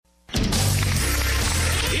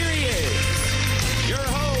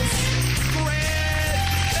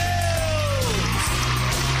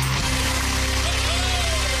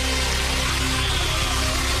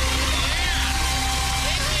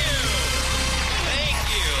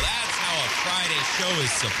show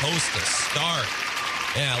is supposed to start.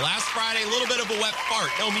 Yeah, last Friday, a little bit of a wet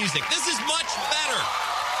fart. No music. This is much better.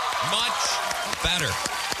 Much better.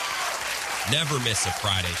 Never miss a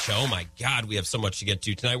Friday show. Oh, my God, we have so much to get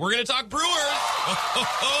to tonight. We're going to talk Brewers.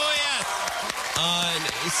 Oh yes.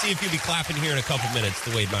 And see if you'll be clapping here in a couple minutes.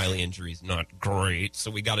 The Wade Miley injury is not great, so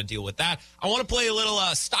we got to deal with that. I want to play a little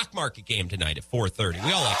stock market game tonight at 4:30.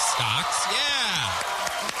 We all like stocks. Yeah.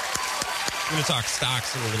 We're going to talk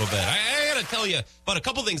stocks in a little bit. I got to tell you about a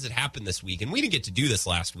couple things that happened this week, and we didn't get to do this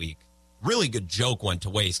last week. Really good joke went to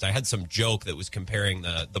waste. I had some joke that was comparing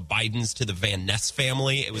the Bidens to the Van Ness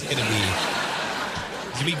family. It was going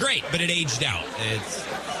to be great, but it aged out.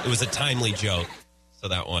 It was a timely joke, so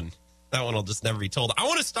that one will just never be told. I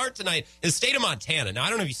want to start tonight in the state of Montana. Now, I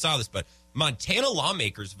don't know if you saw this, but Montana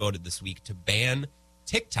lawmakers voted this week to ban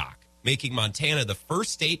TikTok, making Montana the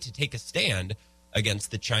first state to take a stand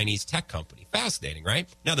against the Chinese tech company. Fascinating, right?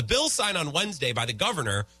 Now, the bill signed on Wednesday by the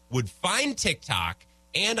governor would fine TikTok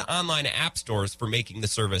and online app stores for making the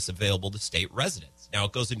service available to state residents. Now,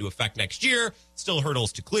 it goes into effect next year. Still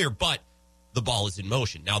hurdles to clear, but the ball is in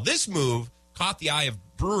motion. Now, this move caught the eye of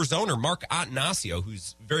Brewers owner Mark Attanasio,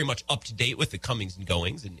 who's very much up to date with the comings and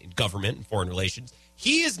goings in government and foreign relations.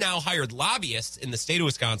 He has now hired lobbyists in the state of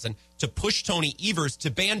Wisconsin to push Tony Evers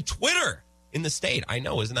to ban Twitter in the state. I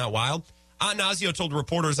know, isn't that wild? Attanasio told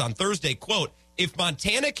reporters on Thursday, quote, "If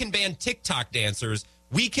Montana can ban TikTok dancers,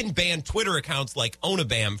 we can ban Twitter accounts like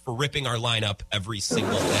Onabam for ripping our lineup every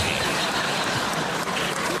single day."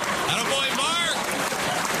 Attaboy, Mark!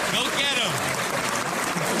 Go get him.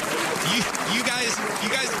 You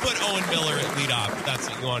guys put Owen Miller at leadoff if that's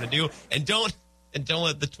what you want to do, and don't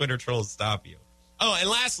let the Twitter trolls stop you. Oh, and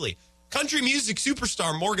lastly, country music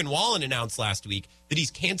superstar Morgan Wallen announced last week that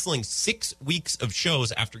he's canceling 6 weeks of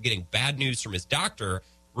shows after getting bad news from his doctor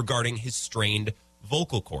regarding his strained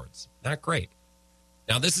vocal cords. Not great.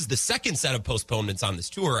 Now, this is the second set of postponements on this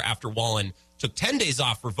tour after Wallen took 10 days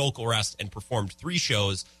off for vocal rest and performed 3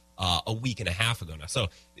 shows a week and a half ago now. So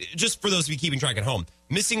just for those of you keeping track at home,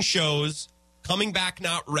 missing shows, coming back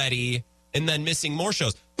not ready, and then missing more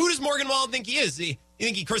shows. Who does Morgan Wallen think he is? You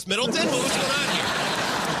think he Chris Middleton? What's going on here?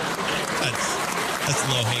 That's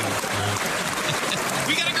low-hanging fruit.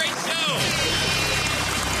 We got a great show.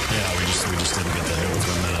 Yeah, we just didn't get the hit with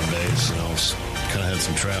 1 man on base. Kind of had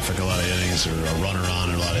some traffic, a lot of innings, or a runner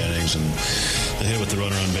on, a lot of innings, and the hit with the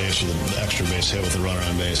runner on base or the extra base hit with the runner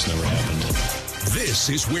on base never happened. This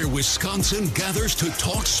is where Wisconsin gathers to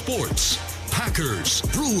talk sports. Packers,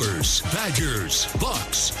 Brewers, Badgers,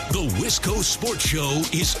 Bucks. The Wisco Sports Show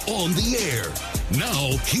is on the air.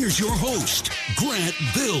 Now, here's your host, Grant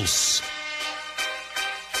Bills.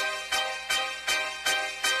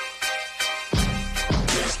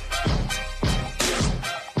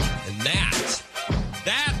 And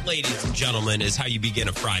that, ladies and gentlemen, is how you begin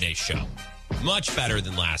a Friday show. Much better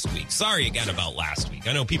than last week. Sorry again about last week.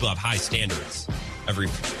 I know people have high standards every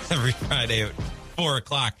Friday at 4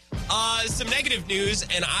 o'clock. Some negative news,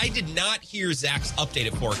 and I did not hear Zach's update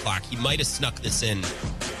at 4 o'clock. He might have snuck this in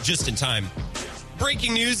just in time.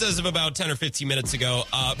 Breaking news as of about 10 or 15 minutes ago.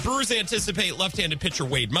 Brewers anticipate left-handed pitcher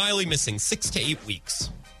Wade Miley missing 6 to 8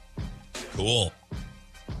 weeks. Cool.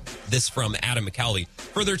 This from Adam McCauley.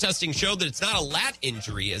 Further testing showed that it's not a lat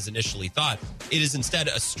injury as initially thought. It is instead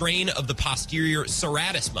a strain of the posterior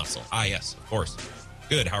serratus muscle. Ah, yes, of course.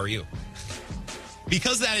 Good, how are you?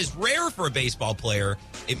 Because that is rare for a baseball player,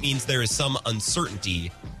 it means there is some uncertainty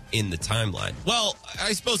in the timeline. Well,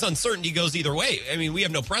 I suppose uncertainty goes either way. I mean, we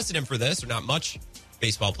have no precedent for this, or not much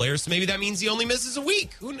baseball players, so maybe that means he only misses a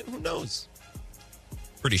week. Who knows?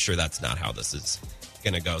 Pretty sure that's not how this is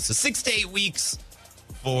going to go. So 6 to 8 weeks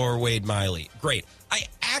for Wade Miley. Great. I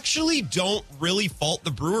actually don't really fault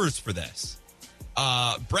the Brewers for this.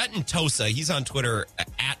 Bretton Tosa, he's on Twitter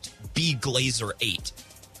at BGlazer8,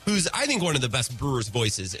 who's, I think, one of the best Brewers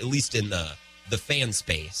voices, at least in the fan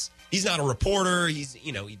space. He's not a reporter. He's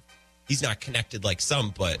not connected like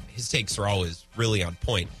some, but his takes are always really on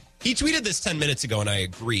point. He tweeted this 10 minutes ago, and I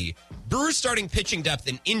agree. Brewers starting pitching depth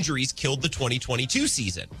and injuries killed the 2022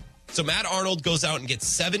 season. So Matt Arnold goes out and gets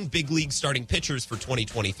 7 big league starting pitchers for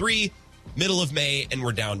 2023, middle of May, and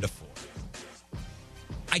we're down to 4.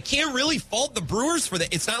 I can't really fault the Brewers for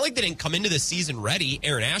that. It's not like they didn't come into this season ready.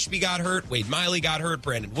 Aaron Ashby got hurt. Wade Miley got hurt.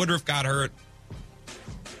 Brandon Woodruff got hurt.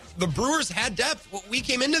 The Brewers had depth. We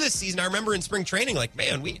came into this season, I remember in spring training, like,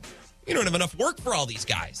 man, we don't have enough work for all these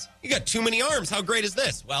guys. You got too many arms. How great is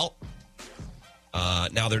this? Well,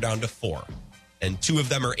 now they're down to 4. And 2 of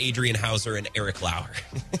them are Adrian Hauser and Eric Lauer.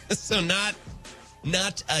 So not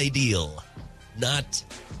ideal. Not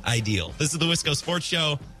ideal. This is the Wisco Sports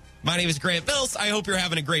Show. My name is Grant Bills. I hope you're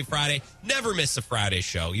having a great Friday. Never miss a Friday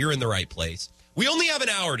show. You're in the right place. We only have an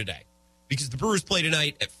hour today because the Brewers play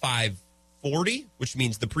tonight at 5:40, which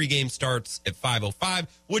means the pregame starts at 5:05,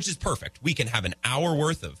 which is perfect. We can have an hour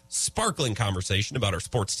worth of sparkling conversation about our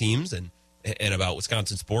sports teams and about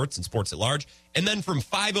Wisconsin sports and sports at large. And then from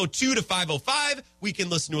 5:02 to 5:05, we can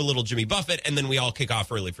listen to a little Jimmy Buffett, and then we all kick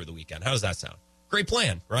off early for the weekend. How does that sound? Great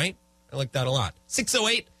plan, right? I like that a lot.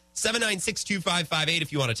 608-796-2558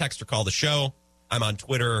 if you want to text or call the show. I'm on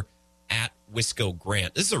Twitter at Wisco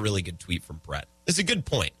Grant. This is a really good tweet from Brett. This is a good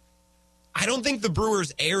point. I don't think the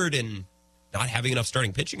Brewers erred in not having enough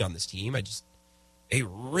starting pitching on this team. They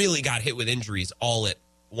really got hit with injuries all at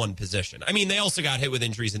one position. I mean, they also got hit with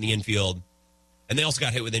injuries in the infield, and they also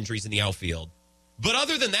got hit with injuries in the outfield. But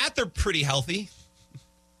other than that, they're pretty healthy.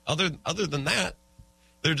 Other than that,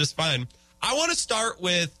 they're just fine. I want to start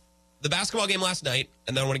with the basketball game last night,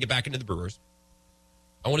 and then I want to get back into the Brewers.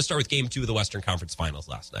 I want to start with Game 2 of the Western Conference Finals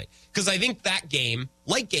last night, because I think that game,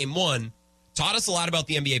 like Game 1, taught us a lot about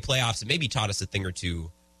the NBA playoffs and maybe taught us a thing or two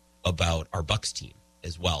about our Bucks team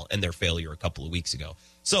as well and their failure a couple of weeks ago.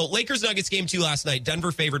 So Lakers-Nuggets Game 2 last night,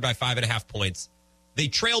 Denver favored by 5.5 points. They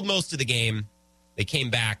trailed most of the game. They came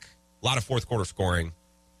back, a lot of fourth quarter scoring,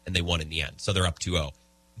 and they won in the end. So they're up 2-0.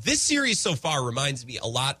 This series so far reminds me a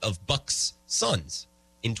lot of Bucks-Suns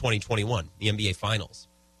in 2021, the NBA Finals.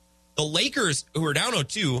 The Lakers, who are down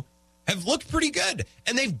 0-2, have looked pretty good,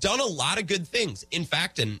 and they've done a lot of good things. In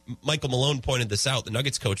fact, and Michael Malone pointed this out, the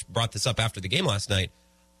Nuggets coach brought this up after the game last night,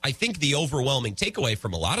 I think the overwhelming takeaway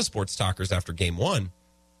from a lot of sports talkers after Game 1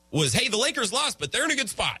 was, hey, the Lakers lost, but they're in a good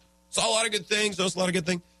spot. Saw a lot of good things, noticed a lot of good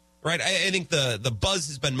things. Right? I think the buzz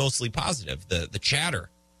has been mostly positive. The chatter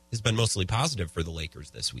has been mostly positive for the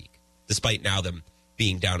Lakers this week, despite now them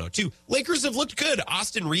being down 0-2. Lakers have looked good.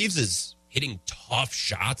 Austin Reeves is hitting tough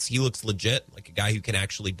shots. He looks legit, like a guy who can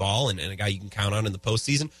actually ball and a guy you can count on in the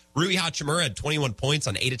postseason. Rui Hachimura had 21 points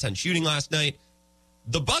on 8 of 10 shooting last night.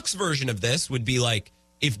 The Bucks version of this would be like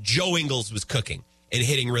if Joe Ingles was cooking and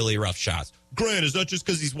hitting really rough shots. Grant, is that just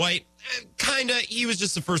because he's white? Kind of. He was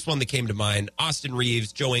just the first one that came to mind. Austin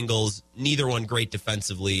Reeves, Joe Ingles, neither one great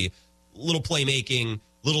defensively. Little playmaking,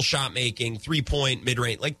 little shot making, 3-point,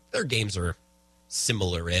 mid-range. Like, their games are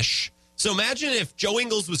similar-ish. So imagine if Joe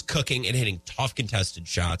Ingles was cooking and hitting tough contested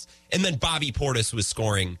shots, and then Bobby Portis was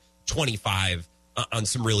scoring 25 on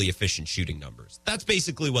some really efficient shooting numbers. That's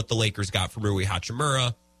basically what the Lakers got from Rui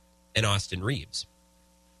Hachimura and Austin Reeves.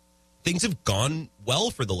 Things have gone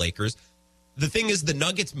well for the Lakers. The thing is, the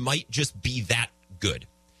Nuggets might just be that good.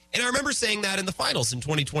 And I remember saying that in the finals in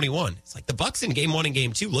 2021. It's like the Bucks in Game 1 and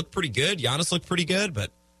Game 2 looked pretty good. Giannis looked pretty good,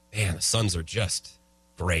 but man, the Suns are just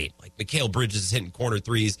great. Like Mikal Bridges is hitting corner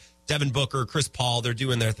threes. Devin Booker, Chris Paul, they're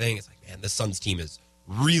doing their thing. It's like, man, the Suns team is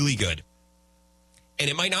really good. And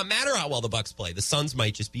it might not matter how well the Bucks play. The Suns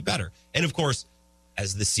might just be better. And of course,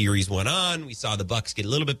 as the series went on, we saw the Bucks get a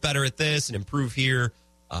little bit better at this and improve here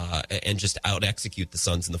and just out-execute the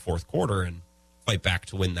Suns in the fourth quarter and fight back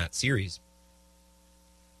to win that series.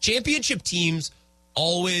 Championship teams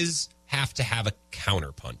always have to have a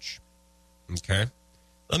counterpunch. Okay?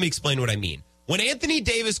 Let me explain what I mean. When Anthony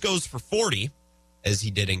Davis goes for 40, as he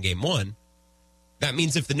did in Game 1, that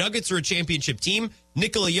means if the Nuggets are a championship team,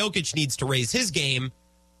 Nikola Jokic needs to raise his game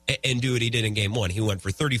and do what he did in Game 1. He went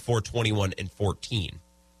for 34, 21, and 14.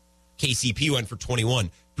 KCP went for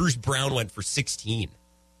 21. Bruce Brown went for 16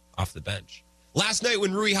 off the bench. Last night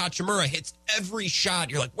when Rui Hachimura hits every shot,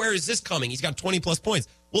 you're like, where is this coming? He's got 20-plus points.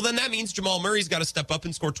 Well, then that means Jamal Murray's got to step up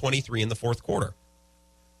and score 23 in the fourth quarter.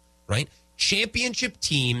 Right? Championship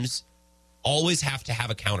teams always have to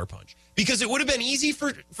have a counterpunch. Because it would have been easy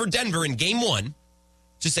for Denver in Game 1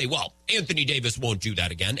 to say, well, Anthony Davis won't do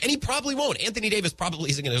that again. And he probably won't. Anthony Davis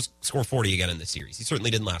probably isn't going to score 40 again in this series. He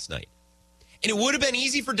certainly didn't last night. And it would have been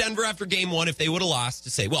easy for Denver after Game 1 if they would have lost to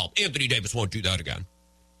say, well, Anthony Davis won't do that again.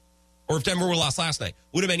 Or if Denver would have lost last night,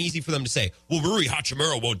 would have been easy for them to say, well, Rui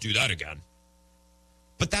Hachimura won't do that again.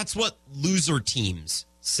 But that's what loser teams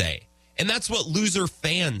say. And that's what loser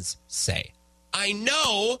fans say. I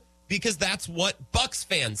know, because that's what Bucks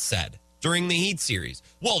fans said during the Heat series.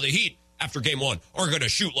 Well, the Heat, after Game 1, are going to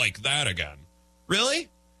shoot like that again. Really?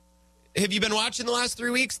 Have you been watching the last 3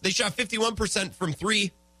 weeks? They shot 51% from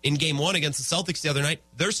 3 in Game 1 against the Celtics the other night.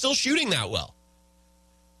 They're still shooting that well.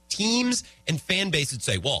 Teams and fan base would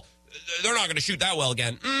say, well, they're not going to shoot that well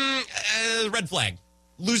again. Red flag.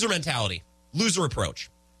 Loser mentality. Loser approach.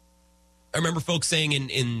 I remember folks saying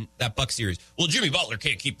in that Bucks series, well, Jimmy Butler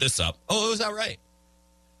can't keep this up. Oh, is that right?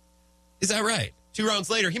 Is that right? 2 rounds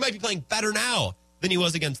later, he might be playing better now than he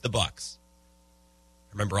was against the Bucks.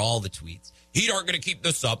 I remember all the tweets. Heat aren't going to keep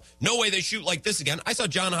this up. No way they shoot like this again. I saw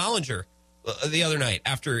John Hollinger the other night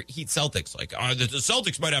after Heat Celtics. Like, the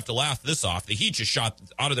Celtics might have to laugh this off. The Heat just shot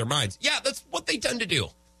out of their minds. Yeah, that's what they tend to do.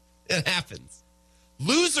 It happens.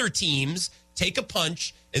 Loser teams take a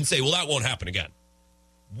punch and say, well, that won't happen again.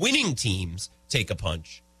 Winning teams take a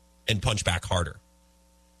punch and punch back harder.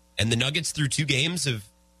 And the Nuggets through 2 games have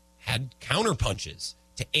had counter punches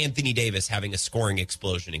to Anthony Davis having a scoring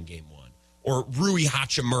explosion in game 1. Or Rui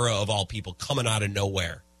Hachimura, of all people, coming out of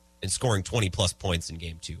nowhere and scoring 20-plus points in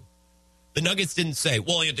game 2. The Nuggets didn't say,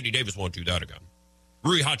 well, Anthony Davis won't do that again.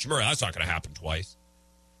 Rui Hachimura, that's not going to happen twice.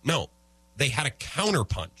 No, they had a counter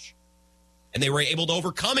punch. And they were able to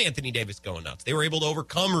overcome Anthony Davis going nuts. They were able to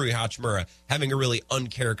overcome Rui Hachimura having a really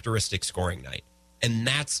uncharacteristic scoring night. And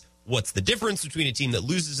that's what's the difference between a team that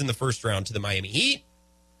loses in the first round to the Miami Heat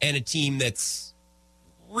and a team that's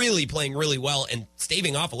really playing really well and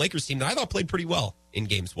staving off a Lakers team that I thought played pretty well in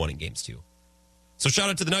games 1 and games 2. So shout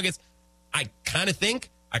out to the Nuggets. I kind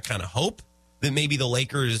of hope that maybe the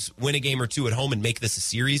Lakers win a game or 2 at home and make this a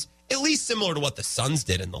series, at least similar to what the Suns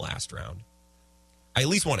did in the last round. I at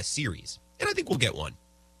least want a series. And I think we'll get one.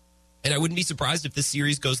 And I wouldn't be surprised if this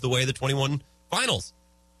series goes the way of the 21 finals,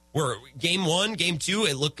 where game 1, game 2,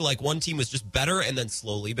 it looked like one team was just better, and then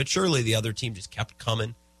slowly but surely the other team just kept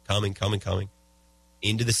coming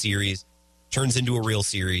into the series, turns into a real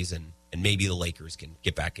series, and maybe the Lakers can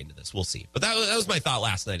get back into this. We'll see. But that was my thought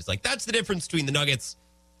last night. It's like, that's the difference between the Nuggets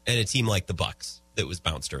and a team like the Bucks that was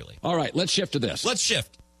bounced early. All right, let's shift to this.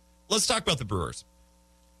 Let's talk about the Brewers.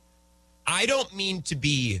 I don't mean to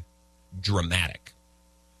be dramatic.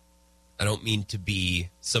 I don't mean to be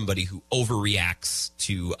somebody who overreacts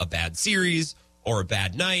to a bad series or a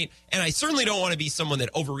bad night. And I certainly don't want to be someone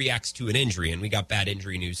that overreacts to an injury. And we got bad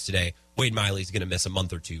injury news today. Wade Miley's going to miss a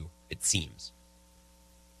month or 2, it seems.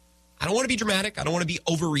 I don't want to be dramatic. I don't want to be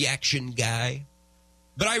overreaction guy.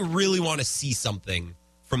 But I really want to see something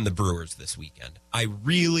from the Brewers this weekend. I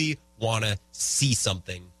really want to see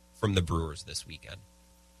something from the Brewers this weekend.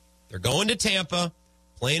 They're going to Tampa,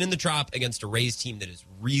 playing in the Trop against a Rays team that is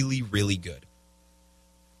really, really good.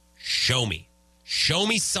 Show me. Show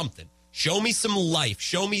me something. Show me some life.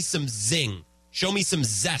 Show me some zing. Show me some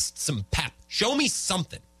zest, some pep. Show me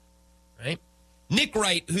something, right? Nick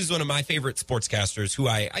Wright, who's one of my favorite sportscasters, who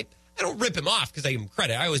I don't rip him off because I give him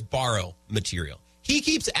credit. I always borrow material. He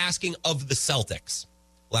keeps asking of the Celtics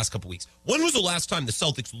last couple weeks, when was the last time the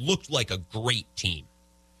Celtics looked like a great team,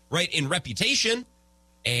 right? In reputation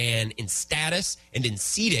and in status and in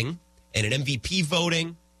seeding and in MVP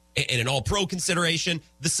voting and in all-pro consideration,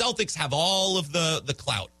 the Celtics have all of the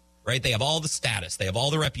clout, right? They have all the status. They have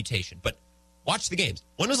all the reputation. But watch the games.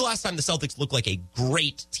 When was the last time the Celtics looked like a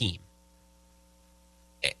great team?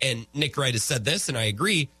 And Nick Wright has said this, and I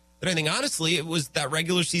agree, that I think, honestly, it was that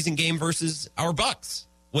regular season game versus our Bucks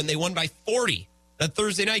when they won by 40, that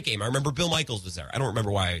Thursday night game. I remember Bill Michaels was there. I don't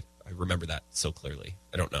remember why I remember that so clearly.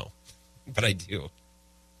 I don't know, but I do.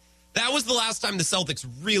 That was the last time the Celtics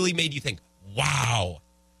really made you think, wow,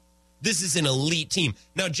 this is an elite team.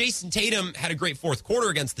 Now, Jason Tatum had a great fourth quarter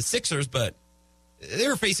against the Sixers, but they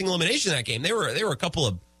were facing elimination in that game. They were a couple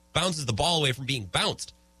of bounces the ball away from being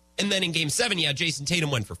bounced. And then in Game 7, yeah, Jason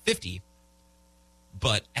Tatum went for 50.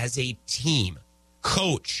 But as a team,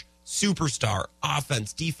 coach, superstar,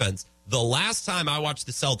 offense, defense, the last time I watched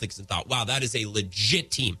the Celtics and thought, wow, that is a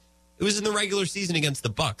legit team, it was in the regular season against the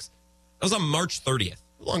Bucks. That was on March 30th,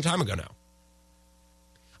 a long time ago now.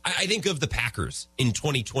 I think of the Packers in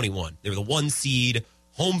 2021. They were the 1 seed,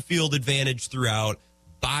 home field advantage throughout,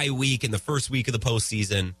 bye week in the first week of the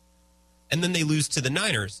postseason, and then they lose to the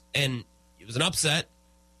Niners. And it was an upset.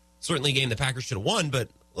 Certainly a game the Packers should have won, but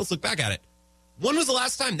let's look back at it. When was the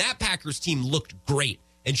last time that Packers team looked great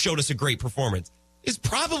and showed us a great performance? It's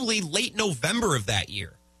probably late November of that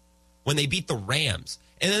year when they beat the Rams.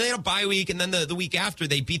 And then they had a bye week, and then the week after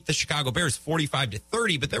they beat the Chicago Bears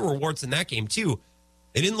 45-30, but there were warts in that game too.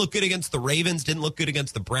 They didn't look good against the Ravens, didn't look good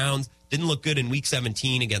against the Browns, didn't look good in Week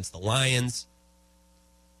 17 against the Lions.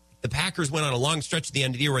 The Packers went on a long stretch at the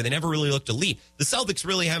end of the year where they never really looked elite. The Celtics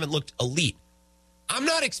really haven't looked elite. I'm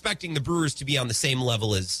not expecting the Brewers to be on the same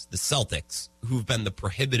level as the Celtics, who've been the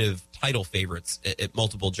prohibitive title favorites at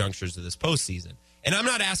multiple junctures of this postseason. And I'm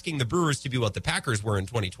not asking the Brewers to be what the Packers were in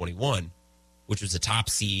 2021, which was a top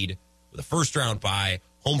seed with a first-round bye,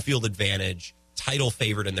 home field advantage, title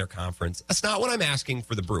favorite in their conference. That's not what I'm asking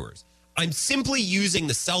for the Brewers. I'm simply using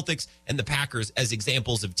the Celtics and the Packers as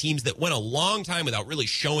examples of teams that went a long time without really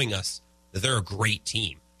showing us that they're a great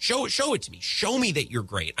team. Show it to me. Show me that you're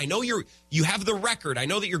great. I know you have the record. I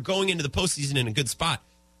know that you're going into the postseason in a good spot.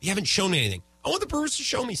 You haven't shown me anything. I want the Brewers to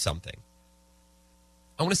show me something.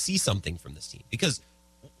 I want to see something from this team. Because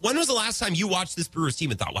when was the last time you watched this Brewers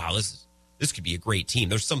team and thought, wow, this could be a great team.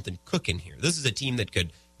 There's something cooking here. This is a team that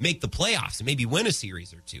could make the playoffs and maybe win a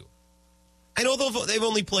series or two. I know they've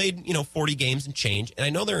only played, 40 games and change, and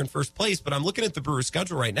I know they're in first place, but I'm looking at the Brewers'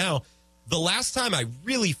 schedule right now. The last time I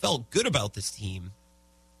really felt good about this team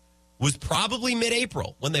was probably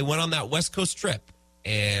mid-April when they went on that West Coast trip,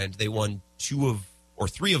 and they won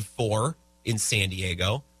 3 of 4 in San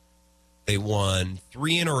Diego. They won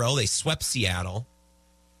 3 in a row. They swept Seattle.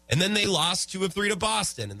 And then they lost 2 of 3 to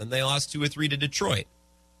Boston, and then they lost 2 of 3 to Detroit.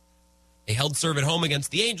 They held serve at home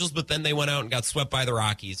against the Angels, but then they went out and got swept by the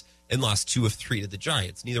Rockies and lost 2 of 3 to the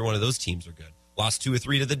Giants. Neither one of those teams are good. Lost 2 of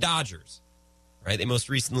 3 to the Dodgers, right? They most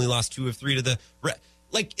recently lost 2 of 3 to the...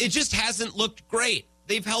 it just hasn't looked great.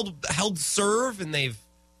 They've held serve, and they've,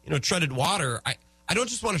 treaded water. I don't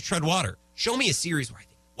just want to tread water. Show me a series where I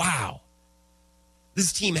think, wow,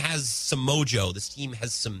 this team has some mojo. This team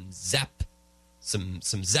has some zep, some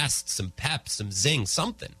zest, some pep, some zing,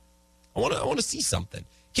 something. I want to see something.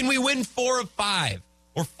 Can we win 4 of 5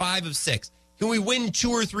 or 5 of 6? Can we win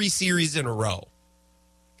 2 or 3 series in a row?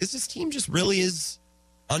 Because this team just really is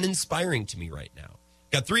uninspiring to me right now.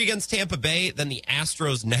 Got 3 against Tampa Bay, then the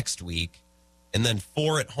Astros next week, and then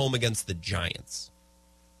 4 at home against the Giants.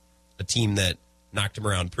 A team that knocked them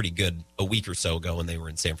around pretty good a week or so ago when they were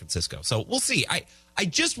in San Francisco. So we'll see. I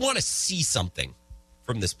just want to see something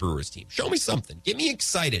from this Brewers team. Show me something. Get me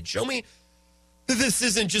excited. Show me that this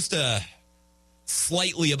isn't just a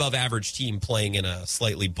slightly above average team playing in a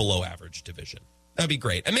slightly below average division. That'd be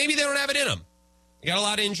great. And maybe they don't have it in them. They got a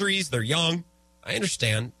lot of injuries. They're young. I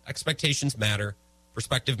understand. Expectations matter.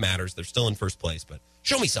 Perspective matters. They're still in first place, but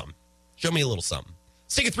show me something. Show me a little something.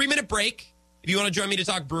 Let's take a 3-minute break. If you want to join me to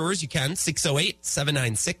talk Brewers, you can.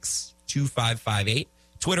 608-796-2558.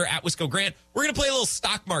 Twitter @WiscoGrant. We're going to play a little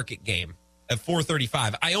stock market game at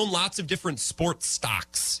 4:35. I own lots of different sports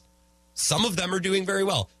stocks. Some of them are doing very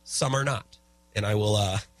well. Some are not. And I will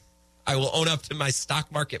own up to my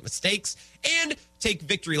stock market mistakes and take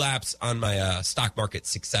victory laps on my stock market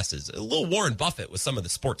successes. A little Warren Buffett with some of the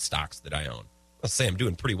sports stocks that I own. I'll say I'm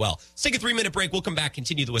doing pretty well. Let's take a 3-minute break. We'll come back,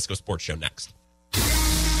 continue the Wisco Sports Show next.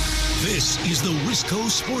 This is the Wisco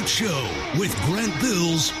Sports Show with Grant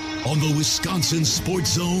Bills on the Wisconsin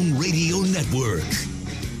Sports Zone Radio Network.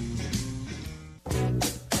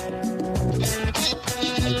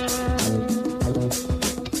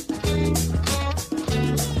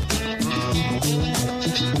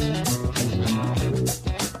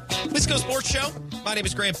 Wisco Sports Show. My name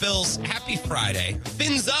is Grant Bills. Happy Friday.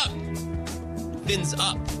 Fins up. Fins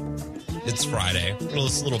up. It's Friday. A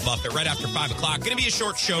little Buffett right after 5 o'clock. Going to be a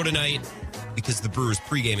short show tonight because the Brewers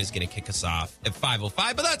pregame is going to kick us off at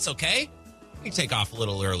 5:05, but that's okay. We can take off a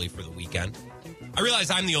little early for the weekend. I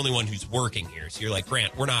realize I'm the only one who's working here, so you're like,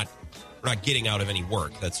 Grant, we're not getting out of any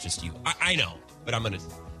work. That's just you. I know, but I'm gonna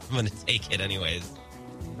take it anyways.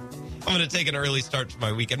 I'm gonna take an early start to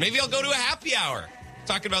my weekend. Maybe I'll go to a happy hour.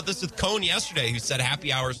 Talking about this with Cone yesterday, who said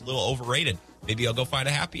happy hour is a little overrated. Maybe I'll go find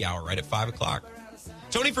a happy hour right at 5 o'clock.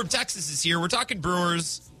 Tony from Texas is here. We're talking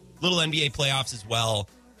Brewers, little NBA playoffs as well.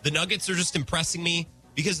 The Nuggets are just impressing me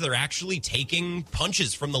because they're actually taking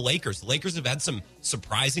punches from the Lakers. The Lakers have had some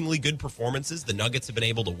surprisingly good performances. The Nuggets have been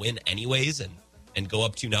able to win anyways and go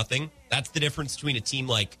up 2-0. That's the difference between a team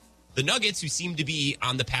like the Nuggets, who seem to be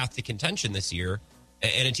on the path to contention this year,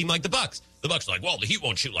 and a team like the Bucks. The Bucks are like, well, the Heat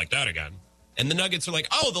won't shoot like that again. And the Nuggets are like,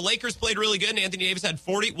 oh, the Lakers played really good and Anthony Davis had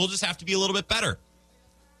 40. We'll just have to be a little bit better.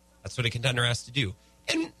 That's what a contender has to do.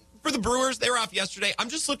 And for the Brewers, they were off yesterday. I'm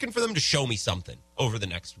just looking for them to show me something over the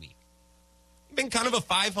next week. They've been kind of a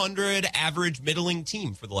 500 average middling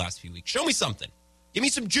team for the last few weeks. Show me something. Give me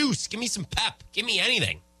some juice. Give me some pep. Give me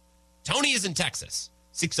anything. Tony is in Texas.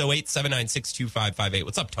 608-796-2558.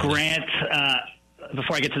 What's up, Tony? Grant,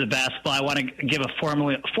 before I get to the basketball, I want to give a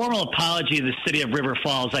formal apology to the city of River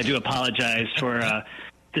Falls. I do apologize for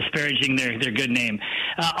disparaging their good name.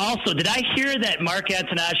 Also, did I hear that Mark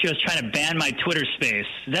Attanasio is trying to ban my Twitter space?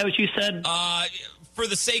 Is that what you said? For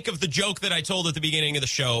the sake of the joke that I told at the beginning of the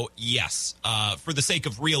show, yes. For the sake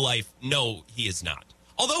of real life, no, he is not.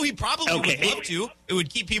 Although he probably would love to. It would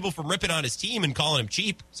keep people from ripping on his team and calling him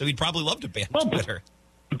cheap, so he'd probably love to ban Twitter.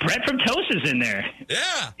 Brett from Tosa's in there.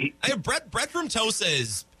 Yeah. Brett from Tosa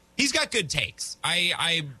he's got good takes.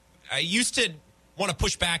 I used to want to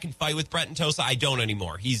push back and fight with Brett and Tosa. I don't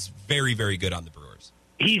anymore. He's very, very good on the Brewers.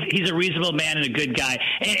 He's a reasonable man and a good guy.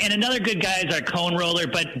 And another good guy is our cone roller,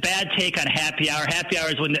 but bad take on happy hour. Happy hour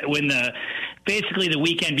is when basically the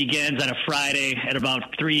weekend begins on a Friday at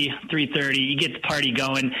about 3:30. You get the party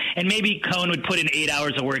going. And maybe Cone would put in 8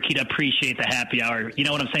 hours of work. He'd appreciate the happy hour. You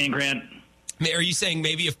know what I'm saying, Grant? Are you saying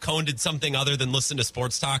maybe if Cone did something other than listen to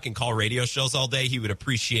sports talk and call radio shows all day, he would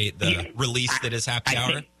appreciate the release that is happy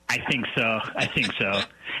hour? I think so.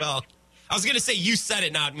 Well, I was going to say you said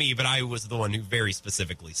it, not me, but I was the one who very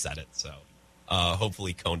specifically said it. So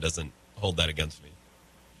hopefully Cone doesn't hold that against me.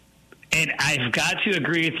 And I've got to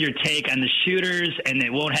agree with your take on the shooters, and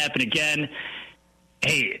it won't happen again.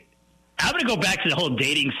 Hey, I'm going to go back to the whole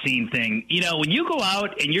dating scene thing. You know, when you go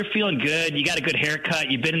out and you're feeling good, you got a good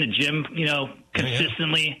haircut, you've been in the gym,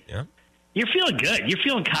 consistently. Yeah. You're feeling good. You're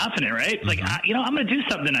feeling confident, right? Mm-hmm. Like, I'm going to do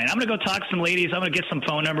something tonight. I'm going to go talk to some ladies. I'm going to get some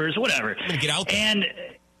phone numbers, whatever. I'm going to get out there. And,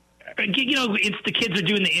 it's the kids are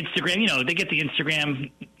doing the Instagram. They get the Instagram,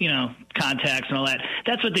 contacts and all that.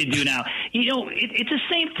 That's what they do now. It's the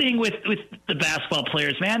same thing with the basketball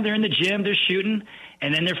players, man. They're in the gym, they're shooting,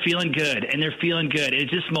 and then they're feeling good,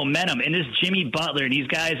 It's just momentum. And this Jimmy Butler and these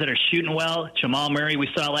guys that are shooting well, Jamal Murray, we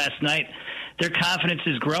saw last night, their confidence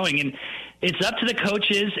is growing. And it's up to the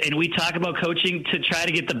coaches, and we talk about coaching, to try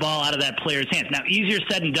to get the ball out of that player's hands. Now, easier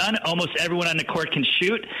said than done. Almost everyone on the court can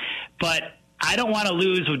shoot, but I don't want to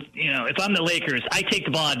lose. If I'm the Lakers, I take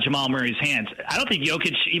the ball out of Jamal Murray's hands. I don't think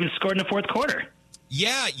Jokic even scored in the fourth quarter.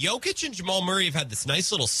 Yeah, Jokic and Jamal Murray have had this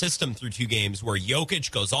nice little system through 2 games where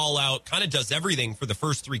Jokic goes all out, kind of does everything for the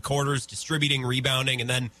first 3 quarters, distributing, rebounding, and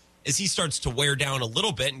then as he starts to wear down a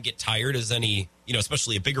little bit and get tired, as any,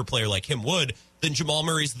 especially a bigger player like him would, then Jamal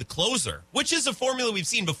Murray's the closer, which is a formula we've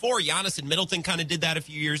seen before. Giannis and Middleton kind of did that a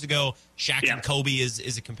few years ago. Shaq and Kobe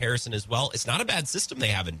is a comparison as well. It's not a bad system they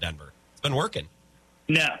have in Denver. Been working.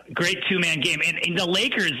 No, great 2-man game. And the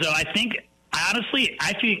Lakers, though, I think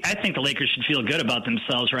the Lakers should feel good about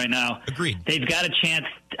themselves right now. Agreed. They've got a chance.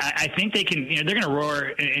 I think they can. They're going to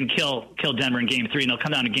roar and kill Denver in Game 3, and they'll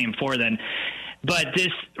come down to Game 4 then. But this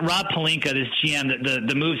Rob Pelinka, this GM,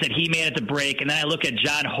 the moves that he made at the break, and then I look at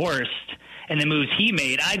John Horst and the moves he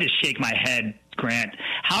made, I just shake my head, Grant.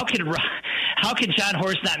 How could John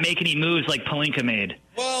Horst not make any moves like Pelinka made?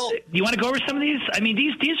 Well, you want to go over some of these? I mean,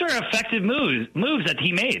 these are effective moves that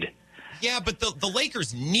he made. Yeah, but the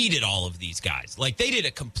Lakers needed all of these guys. Like, they did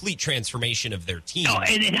a complete transformation of their team. Oh,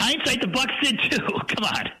 and in hindsight, the Bucks did too. Come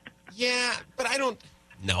on. Yeah, but I don't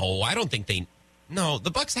think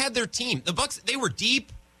the Bucks had their team. The Bucks, they were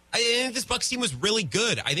deep. I think this Bucks team was really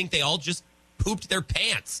good. I think they all just pooped their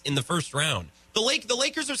pants in the first round. The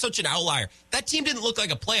Lakers are such an outlier. That team didn't look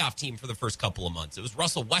like a playoff team for the first couple of months. It was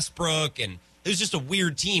Russell Westbrook, and it was just a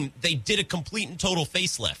weird team. They did a complete and total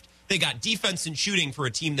facelift. They got defense and shooting for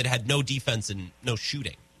a team that had no defense and no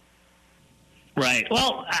shooting. Right.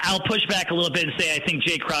 Well, I'll push back a little bit and say I think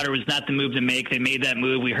Jay Crowder was not the move to make. They made that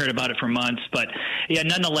move. We heard about it for months. But, yeah,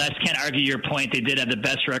 nonetheless, can't argue your point. They did have the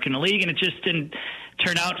best record in the league, and it just didn't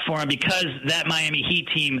turn out for them because that Miami Heat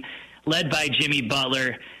team, led by Jimmy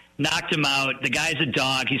Butler, knocked him out. The guy's a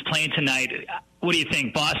dog. He's playing tonight. What do you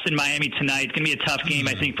think? Boston, Miami tonight. It's going to be a tough game,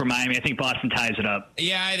 I think, for Miami. I think Boston ties it up.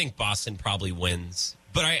 Yeah, I think Boston probably wins.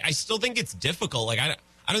 But I still think it's difficult. Like, I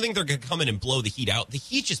don't think they're going to come in and blow the Heat out. The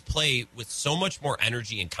Heat just play with so much more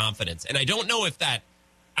energy and confidence. And I don't know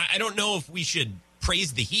if we should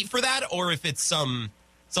praise the Heat for that or if it's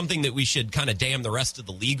something that we should kind of damn the rest of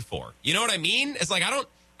the league for. You know what I mean? It's like, I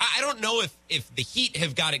don't know if the Heat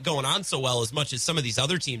have got it going on so well as much as some of these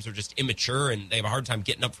other teams are just immature and they have a hard time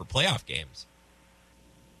getting up for playoff games.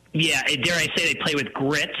 Yeah, dare I say they play with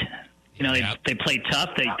grit. They play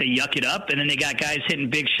tough, they yuck it up, and then they got guys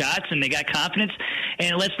hitting big shots, and they got confidence.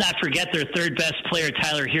 And let's not forget their third best player,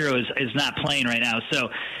 Tyler Hero, is not playing right now.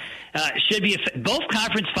 So should be both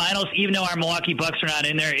conference finals, even though our Milwaukee Bucks are not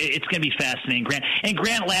in there. It's going to be fascinating, Grant. And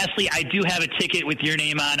Grant, lastly, I do have a ticket with your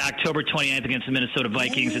name on October 29th against the Minnesota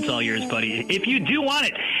Vikings. It's all yours, buddy, if you do want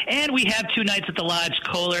it. And we have 2 nights at the Lodge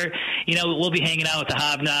Kohler. We'll be hanging out with the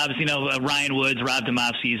Hobnobs, Ryan Woods, Rob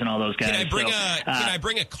Demovsky's, and all those guys. Can I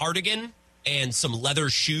bring a cardigan and some leather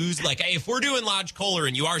shoes? Like, hey, if we're doing Lodge Kohler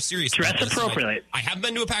and you are serious, dress appropriately. I haven't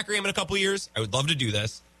been to a Packer game in a couple of years. I would love to do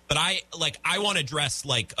this. But I want to dress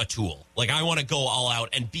like a tool. Like, I want to go all out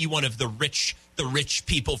and be one of the rich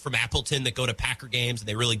people from Appleton that go to Packer games and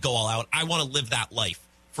they really go all out. I want to live that life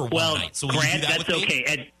for one night. So Grant, you do that that's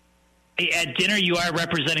okay. At dinner, you are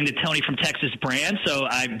representing the Tony from Texas brand, so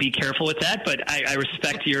I'd be careful with that. But I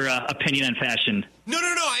respect your opinion on fashion. No.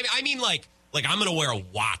 I mean, like I'm going to wear a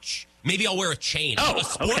watch. Maybe I'll wear a chain, a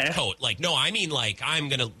sport coat. Like, no, I mean, like I'm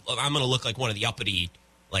gonna look like one of the uppity.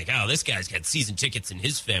 Like, oh, this guy's got season tickets in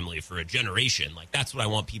his family for a generation. Like, that's what I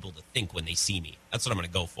want people to think when they see me. That's what I'm going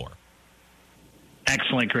to go for.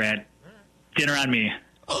 Excellent, Grant. Dinner on me.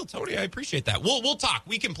 Oh, Tony, I appreciate that. We'll talk.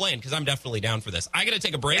 We can plan because I'm definitely down for this. I got to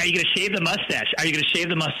take a break. Are you going to shave the mustache?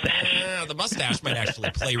 The mustache might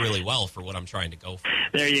actually play really well for what I'm trying to go for.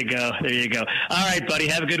 There you go. All right, buddy.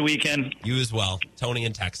 Have a good weekend. You as well. Tony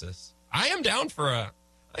in Texas. I am down for a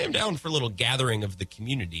little gathering of the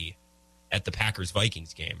community at the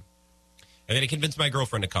Packers-Vikings game. I'm going to convince my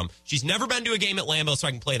girlfriend to come. She's never been to a game at Lambeau, so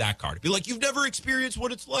I can play that card. Be like, you've never experienced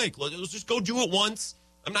what it's like. Let's just go do it once.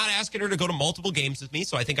 I'm not asking her to go to multiple games with me,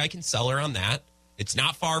 so I think I can sell her on that. It's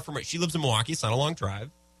not far from her. She lives in Milwaukee. It's not a long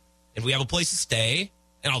drive. If we have a place to stay,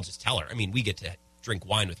 and I'll just tell her. I mean, we get to drink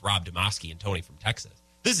wine with Rob Demoski and Tony from Texas.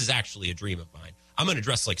 This is actually a dream of mine. I'm going to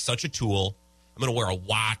dress like such a tool. I'm going to wear a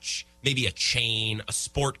watch, maybe a chain, a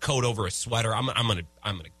sport coat over a sweater. I'm going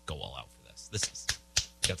to go all out for this. This is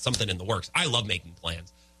got something in the works. I love making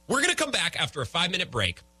plans. We're going to come back after a 5-minute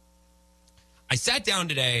break. I sat down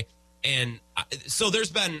today, and so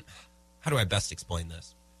there's been, how do I best explain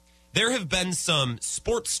this? There have been some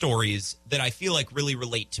sports stories that I feel like really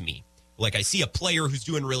relate to me. Like I see a player who's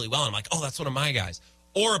doing really well, and I'm like, oh, that's one of my guys.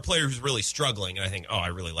 Or a player who's really struggling, and I think, oh, I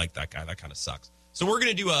really like that guy. That kind of sucks. So we're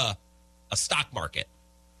going to do a stock market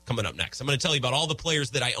coming up next. I'm going to tell you about all the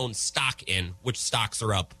players that I own stock in, which stocks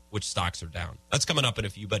are up, which stocks are down. That's coming up in a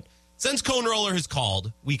few. But since Cone Roller has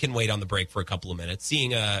called, we can wait on the break for a couple of minutes.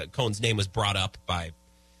 Seeing Cone's name was brought up by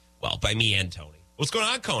me and Tony. What's going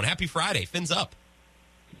on, Cone? Happy Friday. Fins up.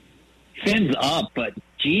 Fins up, but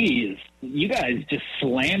geez, you guys just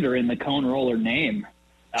slandering the Cone Roller name.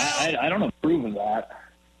 I don't approve of that.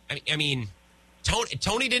 I mean,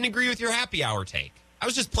 Tony didn't agree with your happy hour take. I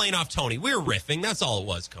was just playing off Tony. We were riffing. That's all it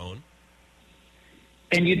was, Cone.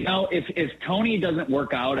 And, if Tony doesn't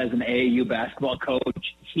work out as an AAU basketball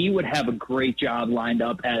coach, he would have a great job lined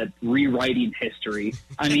up at rewriting history.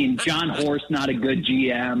 I mean, John Horst, not a good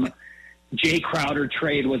GM. Jay Crowder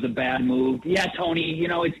trade was a bad move. Yeah, Tony,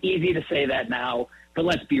 it's easy to say that now, but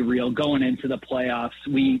let's be real. Going into the playoffs,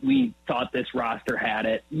 we thought this roster had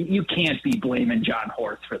it. You can't be blaming John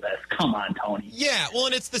Horst for this. Come on, Tony. Yeah, well,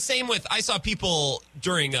 and it's the same with, I saw people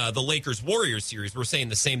during the Lakers-Warriors series were saying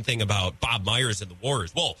the same thing about Bob Myers and the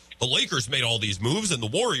Warriors. Well, the Lakers made all these moves and the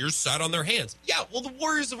Warriors sat on their hands. Yeah, well, the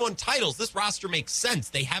Warriors have won titles. This roster makes sense.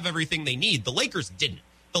 They have everything they need. The Lakers didn't.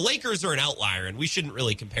 The Lakers are an outlier, and we shouldn't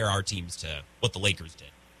really compare our teams to what the Lakers did.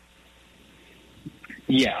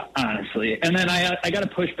 Yeah, honestly. And then I got to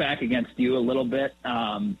push back against you a little bit.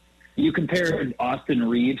 You compared Austin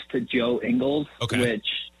Reeves to Joe Ingles, which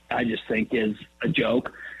I just think is a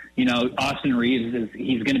joke. Austin Reeves,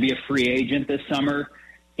 he's going to be a free agent this summer.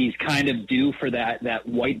 He's kind of due for that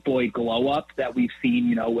white boy glow up that we've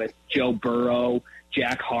seen, with Joe Burrow,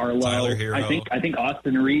 Jack Harlow. Tyler Hero. I think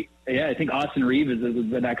Austin Reeves. Yeah, I think Austin Reeves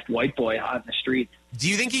is the next white boy out in the streets. Do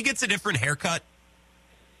you think he gets a different haircut?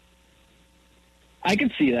 I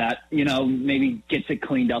could see that, maybe gets it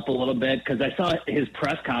cleaned up a little bit, because I saw his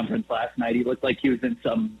press conference last night. He looked like he was in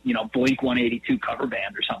some, Blink 182 cover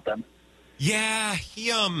band or something. Yeah,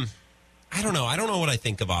 he, I don't know. I don't know what I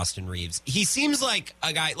think of Austin Reeves. He seems like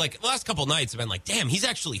a guy, like the last couple nights have been like, damn, he's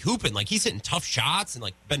actually hooping. Like he's hitting tough shots and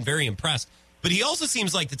like been very impressed. But he also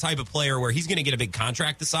seems like the type of player where he's going to get a big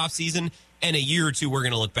contract this offseason, and a year or two we're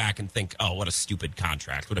going to look back and think, oh, what a stupid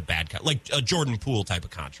contract. What a bad like a Jordan Poole type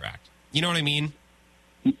of contract. You know what I mean?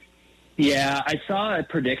 Yeah, I saw a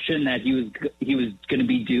prediction that he was going to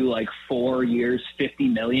be due like 4 years,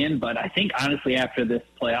 $50 million. But I think honestly, after this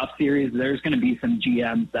playoff series, there's going to be some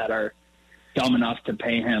GMs that are dumb enough to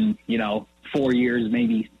pay him, 4 years,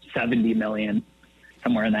 maybe $70 million,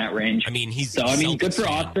 somewhere in that range. I mean, good for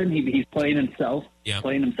Austin. He's playing himself,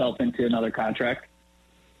 into another contract.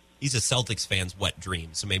 He's a Celtics fan's wet dream.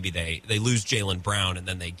 So maybe they lose Jaylen Brown and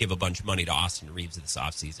then they give a bunch of money to Austin Reeves this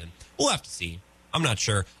offseason. We'll have to see. I'm not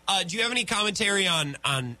sure. Do you have any commentary on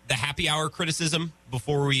the happy hour criticism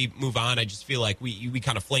before we move on? I just feel like we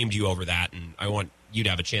kind of flamed you over that, and I want you to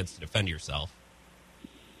have a chance to defend yourself.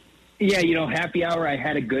 Yeah, happy hour, I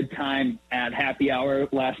had a good time at happy hour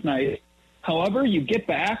last night. However, you get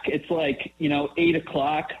back, it's like, 8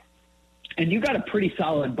 o'clock, and you got a pretty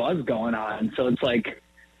solid buzz going on. So it's like,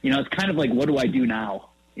 it's kind of like, what do I do now?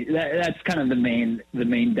 That's kind of the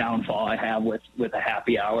main downfall I have with a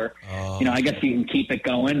happy hour. I guess you can keep it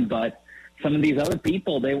going, but some of these other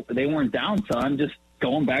people, they weren't down, so I'm just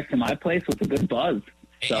going back to my place with a good buzz.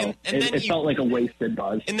 So it felt like a wasted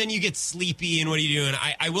buzz. And then you get sleepy, and what are you doing?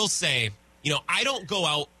 I will say, I don't go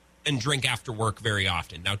out and drink after work very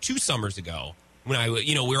often. Now, 2 summers ago, when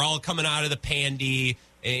we were all coming out of the pandy,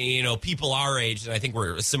 and, people our age, and I think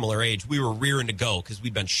we're a similar age, we were rearing to go because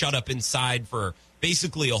we'd been shut up inside for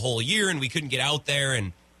basically a whole year, and we couldn't get out there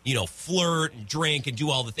and, flirt and drink and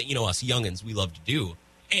do all the things, us youngins we love to do.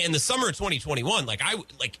 And the summer of 2021, like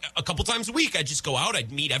a couple times a week, I'd just go out,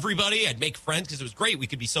 I'd meet everybody, I'd make friends because it was great. We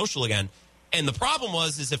could be social again. And the problem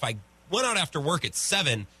is if I went out after work at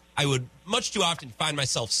 7, I would much too often find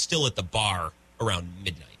myself still at the bar around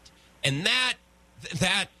midnight. And that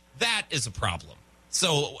is a problem.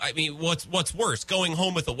 So, I mean, what's worse, going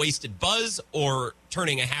home with a wasted buzz or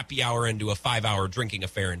turning a happy hour into a 5-hour drinking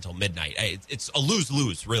affair until midnight? It's a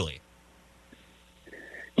lose-lose, really.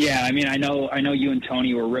 Yeah, I mean, I know you and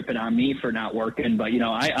Tony were ripping on me for not working, but,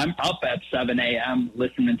 I'm up at 7 a.m.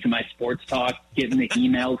 listening to my sports talk, getting the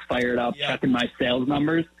emails fired up, checking my sales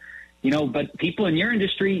numbers. But people in your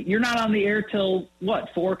industry, you're not on the air till,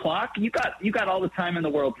 4 o'clock? You got all the time in the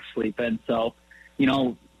world to sleep in. So,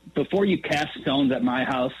 before you cast stones at my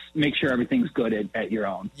house, make sure everything's good at your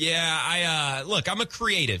own. Yeah, look, I'm a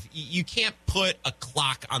creative. You can't put a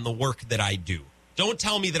clock on the work that I do. Don't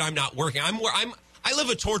tell me that I'm not working. I live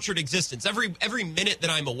a tortured existence. Every minute that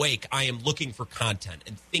I'm awake, I am looking for content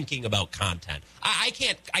and thinking about content. I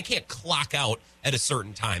can't clock out at a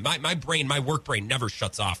certain time. My work brain never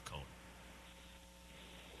shuts off, Cone.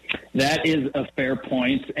 That is a fair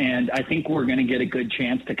point, and I think we're going to get a good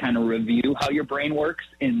chance to kind of review how your brain works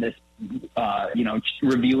in this,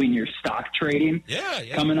 reviewing your stock trading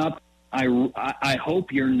coming up. I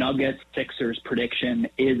hope your Nuggets-Sixers prediction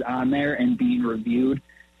is on there and being reviewed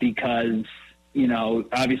because,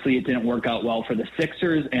 obviously it didn't work out well for the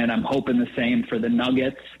Sixers, and I'm hoping the same for the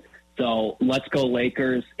Nuggets. So let's go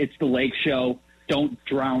Lakers. It's the Lake Show. Don't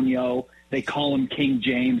drown, yo. They call him King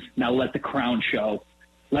James. Now let the crown show.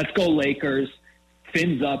 Let's go Lakers.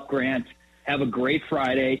 Fins up, Grant. Have a great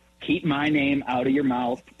Friday. Keep my name out of your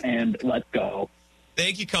mouth, and let's go.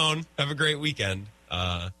 Thank you, Cone. Have a great weekend.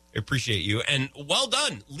 Appreciate you. And well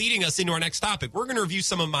done leading us into our next topic. We're going to review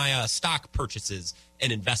some of my stock purchases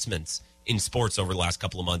and investments in sports over the last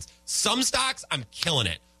couple of months. Some stocks, I'm killing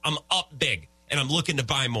it. I'm up big, and I'm looking to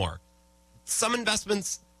buy more. Some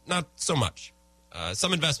investments, not so much.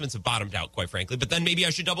 Some investments have bottomed out, quite frankly, but then maybe I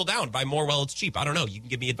should double down, buy more while it's cheap. I don't know. You can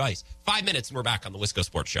give me advice. 5 minutes, and we're back on the Wisco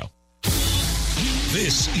Sports Show.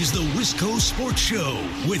 This is the Wisco Sports Show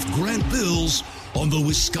with Grant Bills on the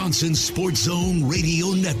Wisconsin Sports Zone Radio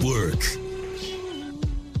Network.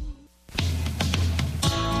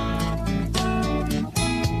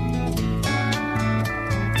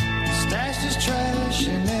 Stashed his trash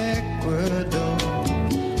in Ecuador,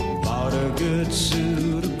 bought a good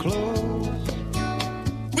suit of clothes.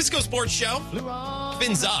 Wisco Sports Show.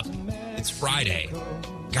 Fins up. It's Friday.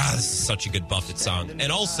 God, this is such a good Buffett song.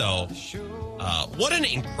 And also, what an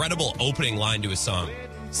incredible opening line to a song.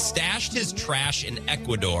 Stashed his trash in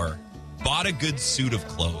Ecuador, bought a good suit of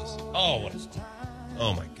clothes. Oh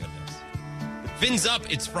my goodness. Fins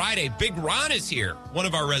up. It's Friday. Big Ron is here. One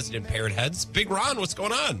of our resident parrot heads. Big Ron, what's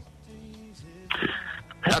going on?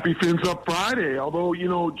 Happy Fins Up Friday. Although,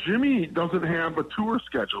 Jimmy doesn't have a tour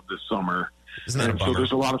scheduled this summer. Isn't that a bummer? So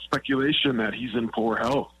there's a lot of speculation that he's in poor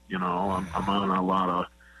health. I'm on a lot of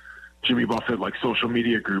Jimmy Buffett, social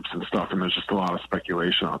media groups and stuff, and there's just a lot of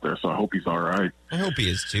speculation out there. So I hope he's all right. I hope he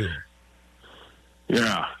is too.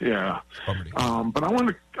 Yeah. But I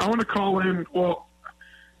want to call in,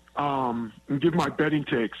 and give my betting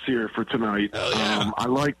takes here for tonight. Oh, yeah. I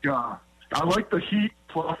like the Heat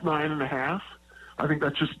plus 9.5. I think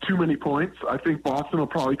that's just too many points. I think Boston will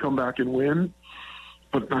probably come back and win.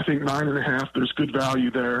 But I think 9.5, there's good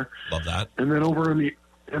value there. Love that. And then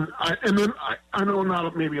I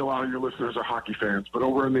know maybe a lot of your listeners are hockey fans, but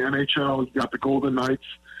over in the NHL, you got the Golden Knights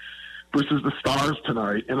versus the Stars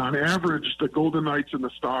tonight. And on average, the Golden Knights and the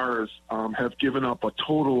Stars have given up a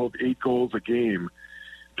total of 8 goals a game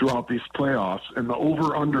throughout these playoffs. And the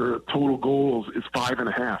over-under total goals is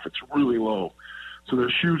 5.5. It's really low. So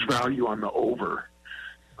there's huge value on the over.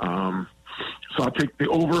 So I'll take the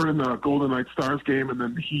over in the Golden Knights Stars game, and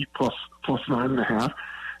then the Heat plus 9.5.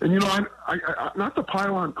 And I not to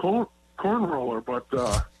pile on corn roller, but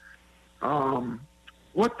how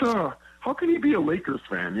can you be a Lakers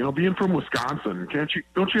fan? Being from Wisconsin,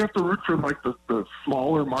 don't you have to root for the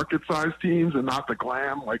smaller market size teams and not the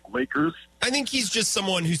glam like Lakers? I think he's just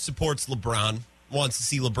someone who supports LeBron, wants to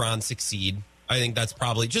see LeBron succeed. I think that's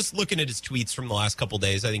probably, just looking at his tweets from the last couple of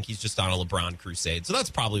days, I think he's just on a LeBron crusade. So that's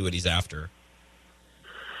probably what he's after.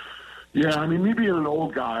 Yeah, I mean, me being an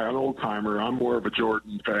old guy, an old-timer, I'm more of a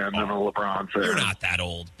Jordan fan than a LeBron fan. You're not that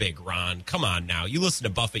old, Big Ron. Come on now. You listen to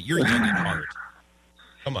Buffett. You're young at heart.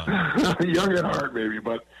 Come on. Young at heart, maybe.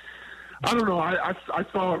 But I don't know. I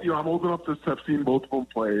saw, I'm old enough to have seen both of them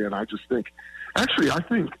play, and I just think, actually, I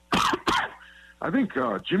think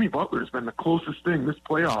Jimmy Butler has been the closest thing this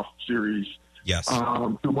playoff series yes.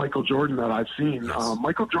 To Michael Jordan that I've seen. Yes.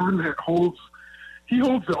 Michael Jordan he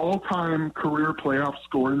holds the all-time career playoff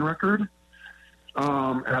scoring record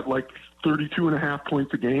at like 32.5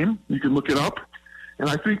 points a game. You can look it up. And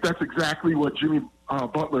I think that's exactly what Jimmy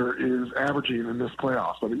Butler is averaging in this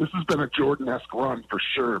playoffs. I mean, this has been a Jordan-esque run for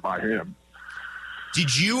sure by him.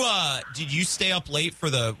 Did you stay up late for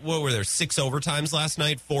what were there, 6 overtimes last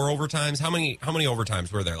night, 4 overtimes? How many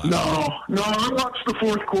overtimes were there last night? No, I watched the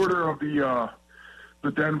fourth quarter of the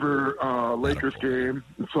Denver Lakers game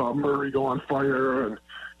and saw Murray go on fire and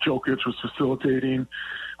Jokic was facilitating.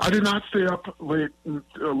 I did not stay up late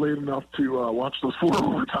enough to watch those 4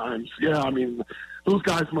 overtimes. Yeah, I mean, those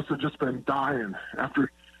guys must have just been dying after.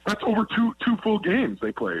 That's over two full games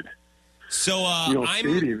they played. So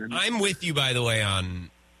I'm with you, by the way, on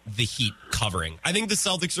the Heat covering. I think the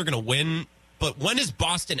Celtics are going to win, but when has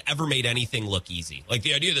Boston ever made anything look easy? Like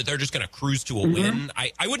the idea that they're just going to cruise to a win,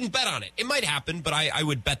 I wouldn't bet on it. It might happen, but I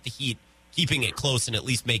would bet the Heat keeping it close and at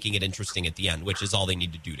least making it interesting at the end, which is all they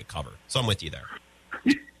need to do to cover. So I'm with you there.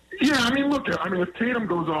 Yeah, I mean, look, if Tatum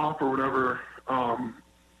goes off or whatever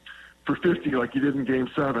for 50 like he did in Game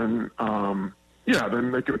 7, yeah,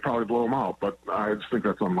 then they could probably blow them out. But I just think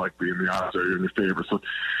that's unlikely, and the odds are in your favor. So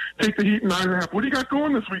take the Heat 9.5. What do you got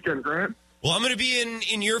going this weekend, Grant? Well, I'm going to be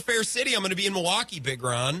in your fair city. I'm going to be in Milwaukee, Big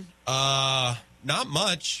Ron. Not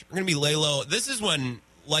much. We're going to be lay low. This is when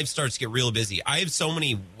life starts to get real busy. I have so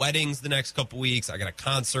many weddings the next couple weeks. I got a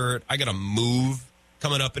concert. I got a move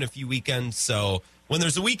coming up in a few weekends. So when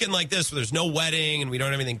there's a weekend like this where there's no wedding and we don't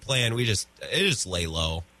have anything planned, it just lay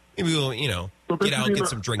low. Maybe we'll, get out, get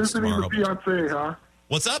some drinks tomorrow. Visiting the fiancé, huh?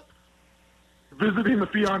 What's up? Visiting the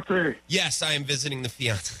fiancé. Yes, I am visiting the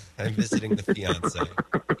fiancé. I'm visiting the fiancé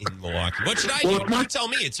in Milwaukee. What should I do? You tell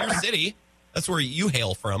me. It's your city. That's where you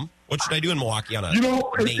hail from. What should I do in Milwaukee on a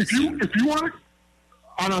if you want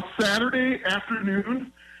to, on a Saturday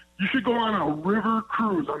afternoon, you should go on a river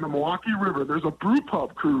cruise on the Milwaukee River. There's a brew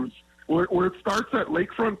pub cruise where it starts at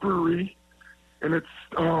Lakefront Brewery, and it's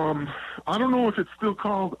I don't know if it's still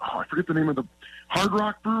called. I forget the name of the Hard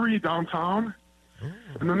Rock Brewery downtown.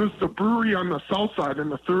 And then there's the brewery on the south side in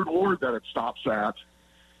the 3rd Ward that it stops at.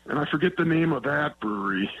 And I forget the name of that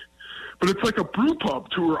brewery. But it's like a brew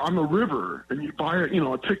pub tour on the river. And you buy a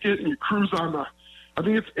ticket and you cruise on the, I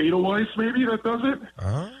think it's Edelweiss maybe that does it.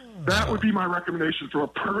 Oh. That would be my recommendation for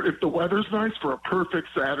if the weather's nice, for a perfect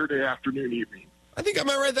Saturday afternoon evening. I think I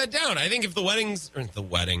might write that down. I think if the wedding.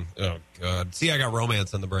 Oh, God. See, I got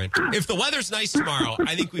romance on the brain. If the weather's nice tomorrow,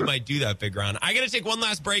 I think we might do that, Big Ron. I got to take one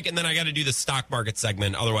last break, and then I got to do the stock market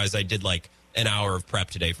segment. Otherwise, I did like an hour of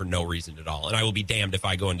prep today for no reason at all. And I will be damned if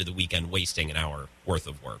I go into the weekend wasting an hour worth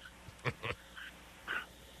of work.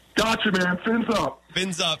 Gotcha, man. Fins up.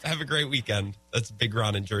 Fins up. Have a great weekend. That's Big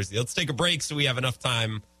Ron in Jersey. Let's take a break so we have enough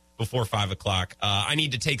time before 5 o'clock. I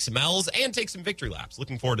need to take some L's and take some victory laps.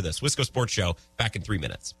 Looking forward to this. Wisco Sports Show, back in 3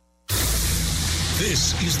 minutes.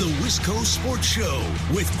 This is the Wisco Sports Show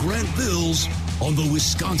with Grant Bills on the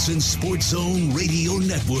Wisconsin Sports Zone Radio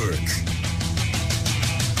Network.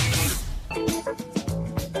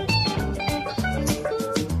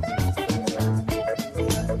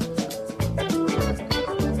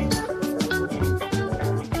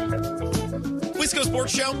 Wisco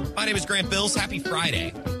Sports Show. My name is Grant Bills. Happy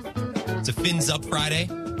Friday. It's a Fins Up Friday.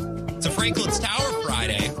 It's a Franklin's Tower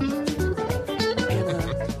Friday.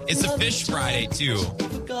 It's a Fish Friday, too.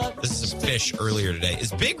 This is a fish earlier today.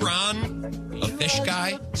 Is Big Ron a fish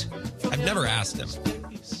guy? I've never asked him.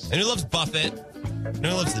 And he loves Buffett. And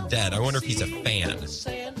he loves the dead. I wonder if he's a fan.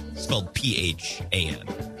 Spelled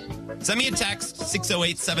P-H-A-N. Send me a text,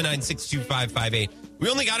 608-796-2558. We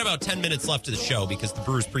only got about 10 minutes left of the show because the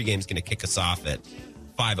Brewers pregame is going to kick us off at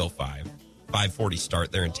 5:05. 5:40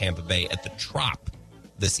 start there in Tampa Bay at the Trop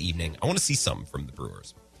this evening. I want to see something from the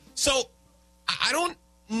Brewers. So I don't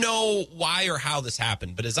know why or how this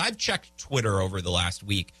happened, but as I've checked Twitter over the last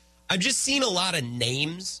week, I've just seen a lot of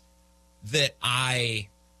names that I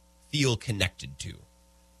feel connected to. You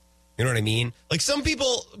know what I mean? Like some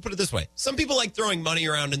people, put it this way, some people like throwing money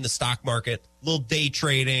around in the stock market, a little day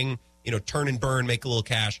trading, turn and burn, make a little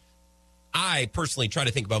cash. I personally try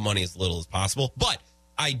to think about money as little as possible, but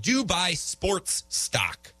I do buy sports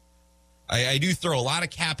stock. I do throw a lot of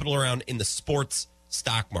capital around in the sports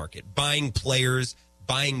stock market, buying players,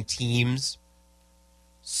 buying teams.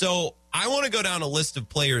 So I want to go down a list of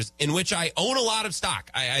players in which I own a lot of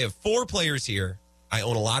stock. I have 4 players here. I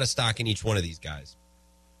own a lot of stock in each one of these guys.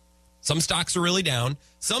 Some stocks are really down.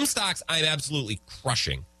 Some stocks I'm absolutely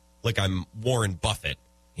crushing, like I'm Warren Buffett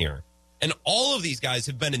here. And all of these guys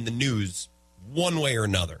have been in the news one way or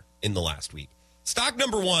another in the last week. Stock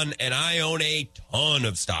number 1, and I own a ton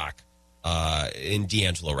of stock in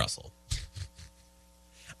D'Angelo Russell.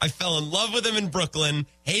 I fell in love with him in Brooklyn,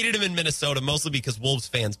 hated him in Minnesota, mostly because Wolves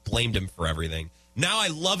fans blamed him for everything. Now I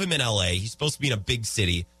love him in L.A. He's supposed to be in a big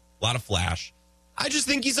city, a lot of flash. I just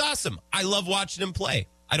think he's awesome. I love watching him play.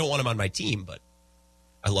 I don't want him on my team, but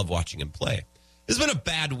I love watching him play. This has been a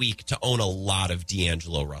bad week to own a lot of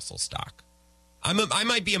D'Angelo Russell stock. I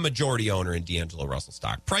might be a majority owner in D'Angelo Russell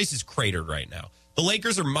stock. Price is cratered right now. The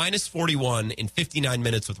Lakers are minus 41 in 59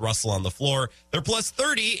 minutes with Russell on the floor. They're plus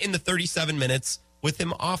 30 in the 37 minutes with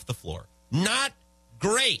him off the floor. Not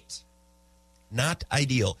great. Not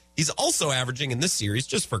ideal. He's also averaging in this series,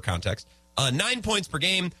 just for context, 9 points per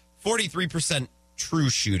game, 43% true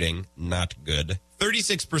shooting, not good.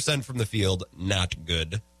 36% from the field, not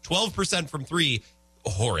good. 12% from three,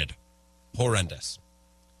 horrendous.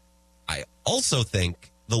 I also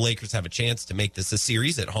think the Lakers have a chance to make this a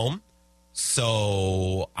series at home,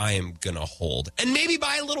 so I am going to hold. And maybe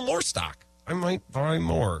buy a little more stock. I might buy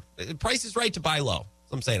more. The price is right to buy low.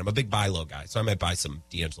 So I'm saying I'm a big buy low guy, so I might buy some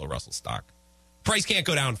D'Angelo Russell stock. Price can't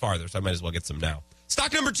go down farther, so I might as well get some now.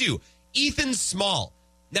 Stock number 2, Ethan Small.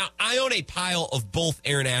 Now, I own a pile of both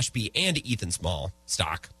Aaron Ashby and Ethan Small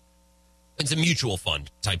stock. It's a mutual fund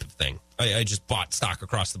type of thing. I just bought stock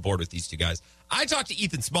across the board with these two guys. I talked to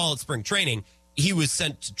Ethan Small at spring training. He was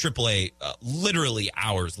sent to AAA literally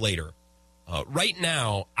hours later. Right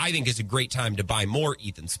now, I think is a great time to buy more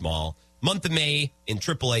Ethan Small. Month of May in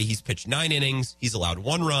AAA, he's pitched 9 innings. He's allowed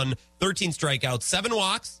 1 run, 13 strikeouts, 7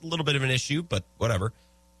 walks. A little bit of an issue, but whatever.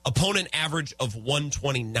 Opponent average of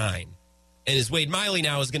 129. And his Wade Miley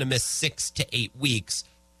now is going to miss 6 to 8 weeks.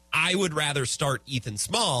 I would rather start Ethan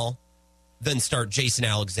Small than start Jason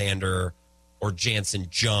Alexander or Jansen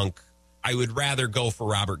Junk. I would rather go for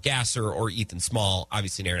Robert Gasser or Ethan Small.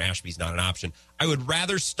 Obviously, Aaron Ashby's not an option. I would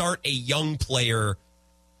rather start a young player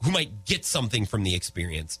who might get something from the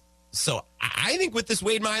experience. So I think with this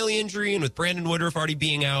Wade Miley injury and with Brandon Woodruff already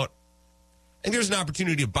being out, I think there's an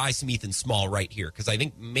opportunity to buy some Ethan Small right here because I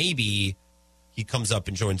think maybe he comes up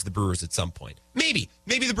and joins the Brewers at some point. Maybe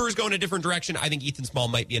the Brewers go in a different direction. I think Ethan Small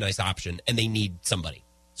might be a nice option, and they need somebody.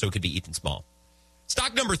 So it could be Ethan Small.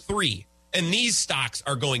 Stock number 3, and these stocks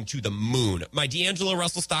are going to the moon. My D'Angelo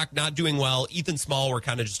Russell stock not doing well. Ethan Small, we're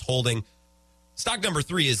kind of just holding. Stock number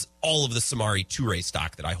 3 is all of the Samori Toure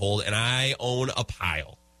stock that I hold, and I own a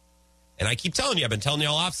pile. And I keep telling you, I've been telling you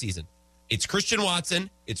all offseason. It's Christian Watson,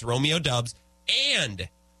 it's Romeo Dubs, and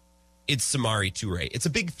it's Samori Toure. It's a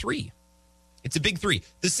big 3. It's a big 3.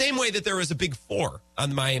 The same way that there was a big 4 on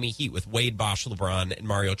the Miami Heat with Wade, Bosch, LeBron, and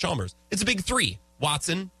Mario Chalmers. It's a big 3.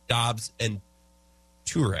 Watson, Dobbs, and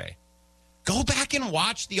Toure. Go back and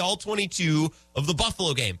watch the All-22 of the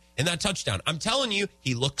Buffalo game and that touchdown. I'm telling you,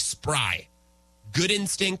 he looks spry. Good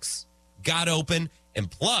instincts, got open,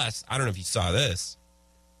 and plus, I don't know if you saw this,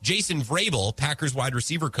 Jason Vrabel, Packers wide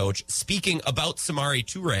receiver coach, speaking about Samori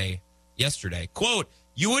Toure yesterday. Quote,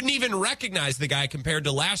 "You wouldn't even recognize the guy compared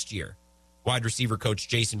to last year." Wide receiver coach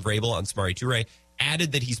Jason Vrabel on Samori Toure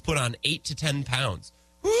added that he's put on 8 to 10 pounds.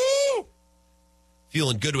 Woo!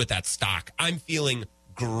 Feeling good with that stock. I'm feeling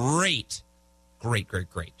great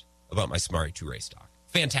about my Samori Toure stock.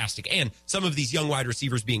 Fantastic. And some of these young wide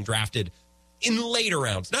receivers being drafted in later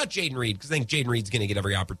rounds. Not Jaden Reed, because I think Jaden Reed's going to get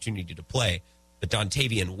every opportunity to play. But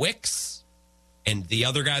Dontavian Wicks and the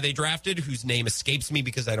other guy they drafted, whose name escapes me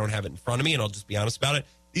because I don't have it in front of me, and I'll just be honest about it,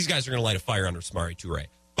 these guys are going to light a fire under Samori Toure.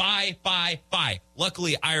 Buy.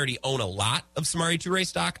 Luckily, I already own a lot of Samori Toure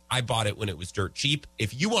stock. I bought it when it was dirt cheap.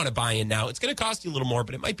 If you want to buy in now, it's going to cost you a little more,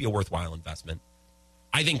 but it might be a worthwhile investment.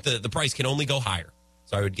 I think the price can only go higher,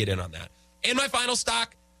 so I would get in on that. And my final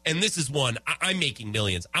stock, and this is one, I'm making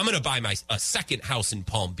millions. I'm going to buy a second house in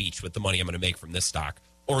Palm Beach with the money I'm going to make from this stock.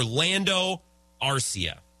 Orlando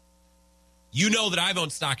Arcia. You know that I've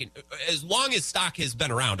owned stock as long as stock has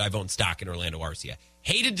been around, I've owned stock in Orlando Arcia.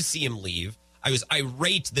 Hated to see him leave. I was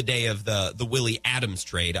irate the day of the Willie Adams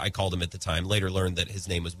trade. I called him at the time. Later learned that his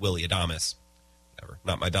name was Willie Adames. Whatever.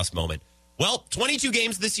 Not my best moment. Well, 22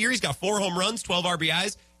 games this year. He's got 4 home runs, 12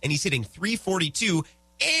 RBIs, and he's hitting .342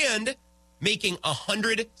 and making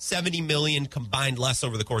 $170 million combined less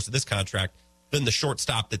over the course of this contract than the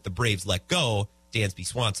shortstop that the Braves let go, Dansby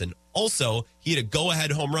Swanson. Also, he had a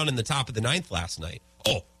go-ahead home run in the top of the 9th last night.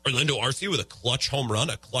 Oh, Orlando Arcia with a clutch home run,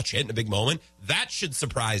 a clutch hit in a big moment. That should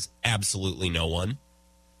surprise absolutely no one.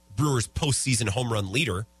 Brewers postseason home run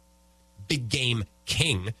leader, big game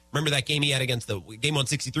king. Remember that game he had against game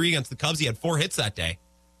 163 against the Cubs? He had 4 hits that day.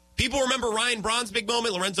 People remember Ryan Braun's big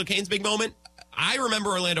moment, Lorenzo Cain's big moment. I remember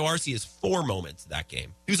Orlando Arcia's 4 moments that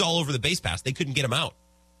game. He was all over the base pass. They couldn't get him out.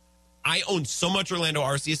 I own so much Orlando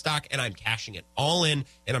Arcia stock, and I'm cashing it all in,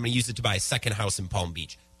 and I'm going to use it to buy a second house in Palm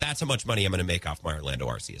Beach. That's how much money I'm going to make off my Orlando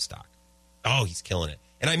Arcia stock. Oh, he's killing it.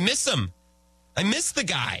 And I miss him. I miss the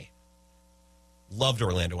guy. Loved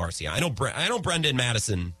Orlando Arcia. I know Brendan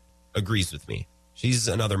Madison agrees with me. She's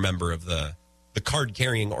another member of the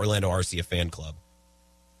card-carrying Orlando Arcia fan club.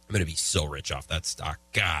 I'm going to be so rich off that stock.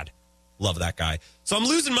 God, love that guy. So I'm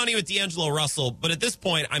losing money with D'Angelo Russell, but at this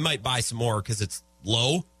point, I might buy some more because it's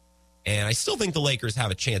low. And I still think the Lakers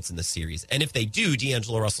have a chance in this series. And if they do,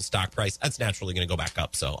 D'Angelo Russell stock price, that's naturally going to go back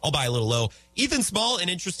up. So I'll buy a little low. Ethan Small, an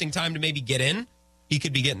interesting time to maybe get in. He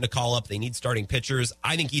could be getting a call up. They need starting pitchers.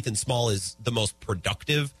 I think Ethan Small is the most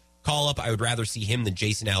productive call up. I would rather see him than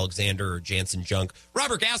Jason Alexander or Jansen Junk.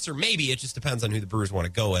 Robert Gasser, maybe. It just depends on who the Brewers want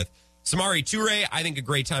to go with. Samari Toure, I think a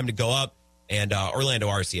great time to go up. And Orlando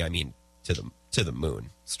Arcia, I mean, to the moon,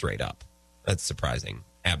 straight up. That's surprising.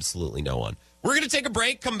 Absolutely no one. We're going to take a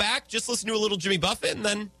break, come back, just listen to a little Jimmy Buffett, and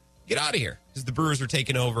then get out of here because the Brewers are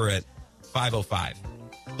taking over at 5:05.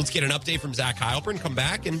 Let's get an update from Zach Heilprin, come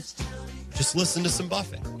back, and just listen to some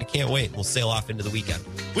Buffett. I can't wait. We'll sail off into the weekend.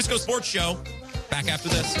 Wisco Sports Show, back after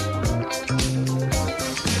this.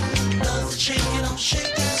 Shake it, shake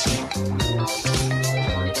it.